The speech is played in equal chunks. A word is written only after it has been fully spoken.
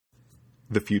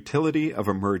The futility of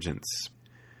emergence.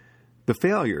 The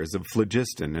failures of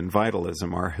phlogiston and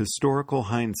vitalism are historical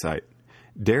hindsight.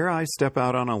 Dare I step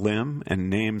out on a limb and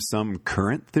name some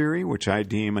current theory which I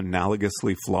deem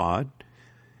analogously flawed?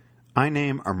 I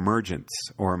name emergence,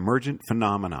 or emergent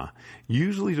phenomena,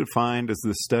 usually defined as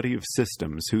the study of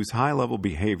systems whose high-level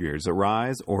behaviors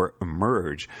arise or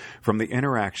emerge from the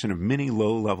interaction of many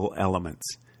low-level elements.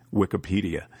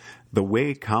 Wikipedia, the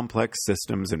way complex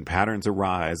systems and patterns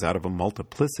arise out of a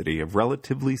multiplicity of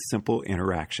relatively simple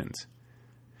interactions.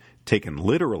 Taken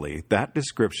literally, that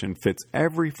description fits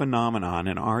every phenomenon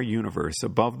in our universe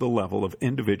above the level of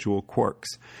individual quirks,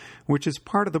 which is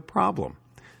part of the problem.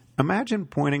 Imagine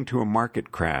pointing to a market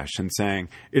crash and saying,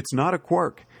 "It's not a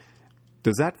quirk."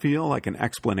 Does that feel like an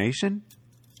explanation?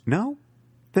 No?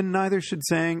 Then neither should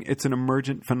saying it's an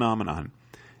emergent phenomenon.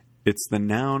 It's the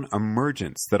noun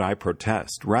emergence that I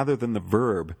protest, rather than the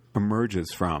verb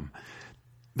emerges from.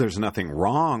 There's nothing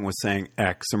wrong with saying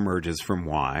X emerges from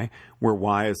Y, where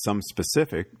Y is some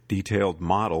specific, detailed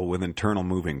model with internal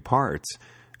moving parts.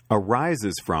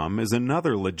 Arises from is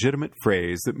another legitimate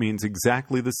phrase that means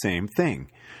exactly the same thing.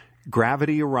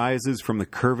 Gravity arises from the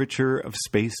curvature of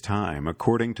space-time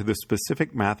according to the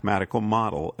specific mathematical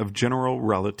model of general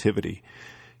relativity.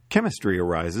 Chemistry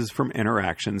arises from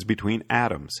interactions between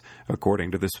atoms,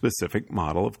 according to the specific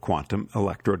model of quantum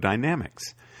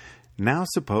electrodynamics. Now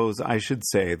suppose I should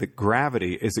say that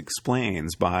gravity is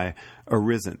explained by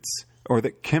arisence, or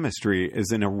that chemistry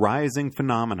is an arising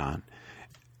phenomenon,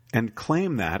 and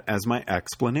claim that as my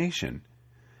explanation.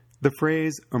 The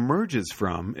phrase emerges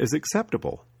from is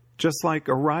acceptable, just like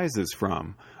arises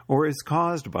from, or is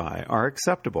caused by, are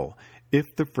acceptable, if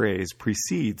the phrase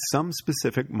precedes some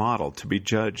specific model to be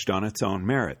judged on its own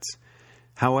merits.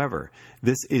 However,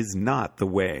 this is not the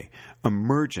way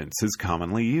emergence is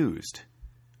commonly used.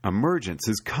 Emergence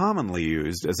is commonly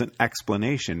used as an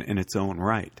explanation in its own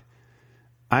right.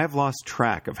 I have lost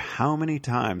track of how many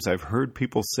times I've heard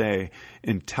people say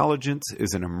intelligence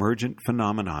is an emergent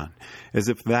phenomenon, as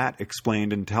if that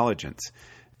explained intelligence.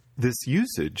 This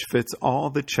usage fits all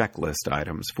the checklist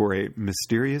items for a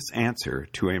mysterious answer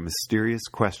to a mysterious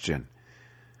question.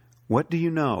 What do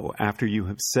you know after you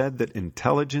have said that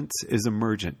intelligence is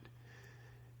emergent?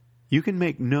 You can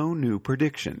make no new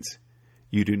predictions.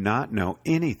 You do not know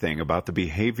anything about the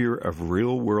behavior of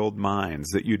real-world minds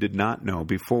that you did not know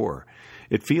before.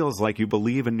 It feels like you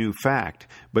believe a new fact,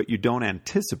 but you don't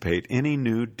anticipate any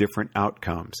new different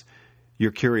outcomes.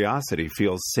 Your curiosity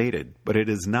feels sated, but it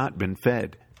has not been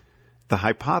fed. The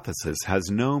hypothesis has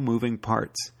no moving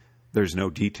parts. There's no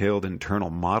detailed internal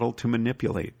model to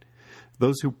manipulate.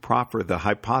 Those who proffer the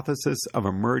hypothesis of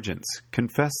emergence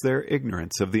confess their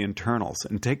ignorance of the internals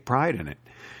and take pride in it.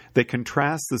 They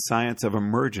contrast the science of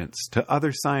emergence to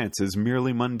other sciences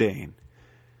merely mundane.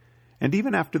 And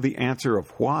even after the answer of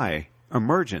why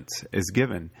emergence is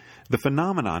given, the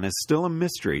phenomenon is still a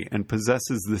mystery and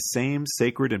possesses the same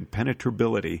sacred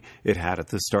impenetrability it had at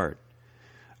the start.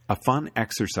 A fun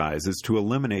exercise is to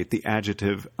eliminate the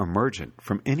adjective emergent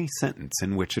from any sentence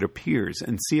in which it appears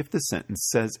and see if the sentence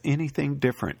says anything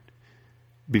different.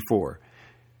 Before,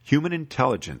 human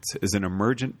intelligence is an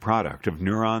emergent product of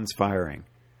neurons firing.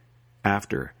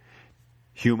 After,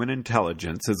 human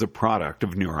intelligence is a product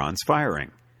of neurons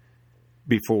firing.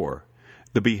 Before,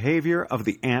 the behavior of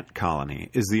the ant colony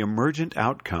is the emergent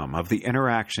outcome of the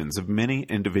interactions of many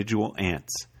individual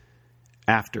ants.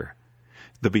 After,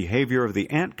 the behavior of the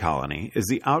ant colony is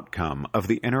the outcome of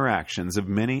the interactions of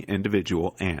many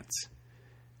individual ants.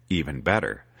 Even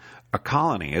better, a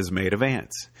colony is made of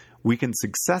ants. We can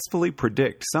successfully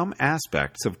predict some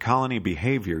aspects of colony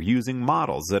behavior using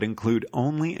models that include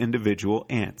only individual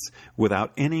ants,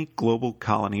 without any global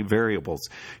colony variables,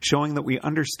 showing that we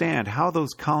understand how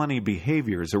those colony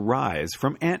behaviors arise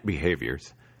from ant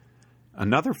behaviors.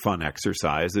 Another fun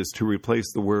exercise is to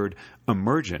replace the word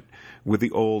emergent with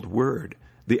the old word,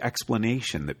 the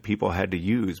explanation that people had to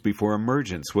use before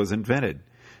emergence was invented.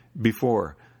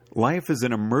 Before, life is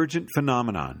an emergent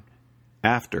phenomenon.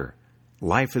 After,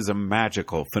 life is a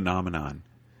magical phenomenon.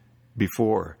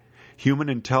 Before, human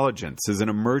intelligence is an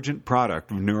emergent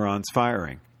product of neurons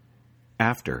firing.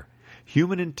 After,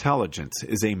 human intelligence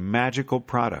is a magical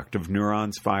product of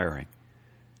neurons firing.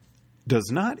 Does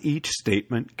not each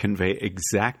statement convey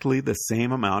exactly the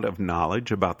same amount of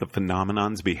knowledge about the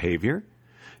phenomenon's behavior?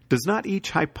 Does not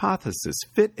each hypothesis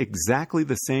fit exactly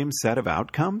the same set of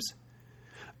outcomes?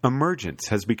 Emergence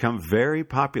has become very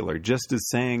popular just as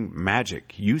saying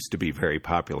magic used to be very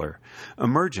popular.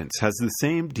 Emergence has the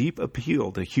same deep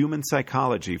appeal to human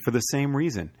psychology for the same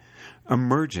reason.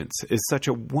 Emergence is such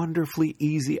a wonderfully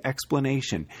easy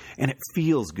explanation, and it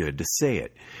feels good to say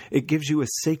it. It gives you a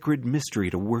sacred mystery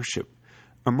to worship.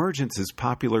 Emergence is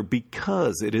popular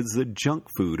because it is the junk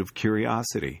food of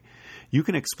curiosity. You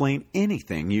can explain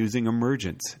anything using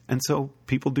emergence, and so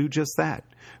people do just that,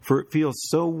 for it feels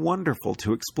so wonderful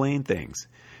to explain things.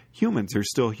 Humans are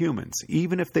still humans,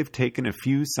 even if they've taken a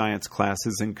few science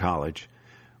classes in college.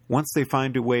 Once they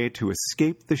find a way to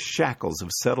escape the shackles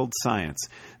of settled science,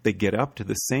 they get up to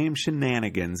the same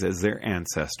shenanigans as their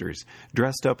ancestors,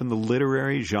 dressed up in the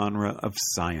literary genre of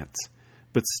science,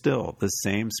 but still the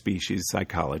same species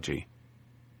psychology.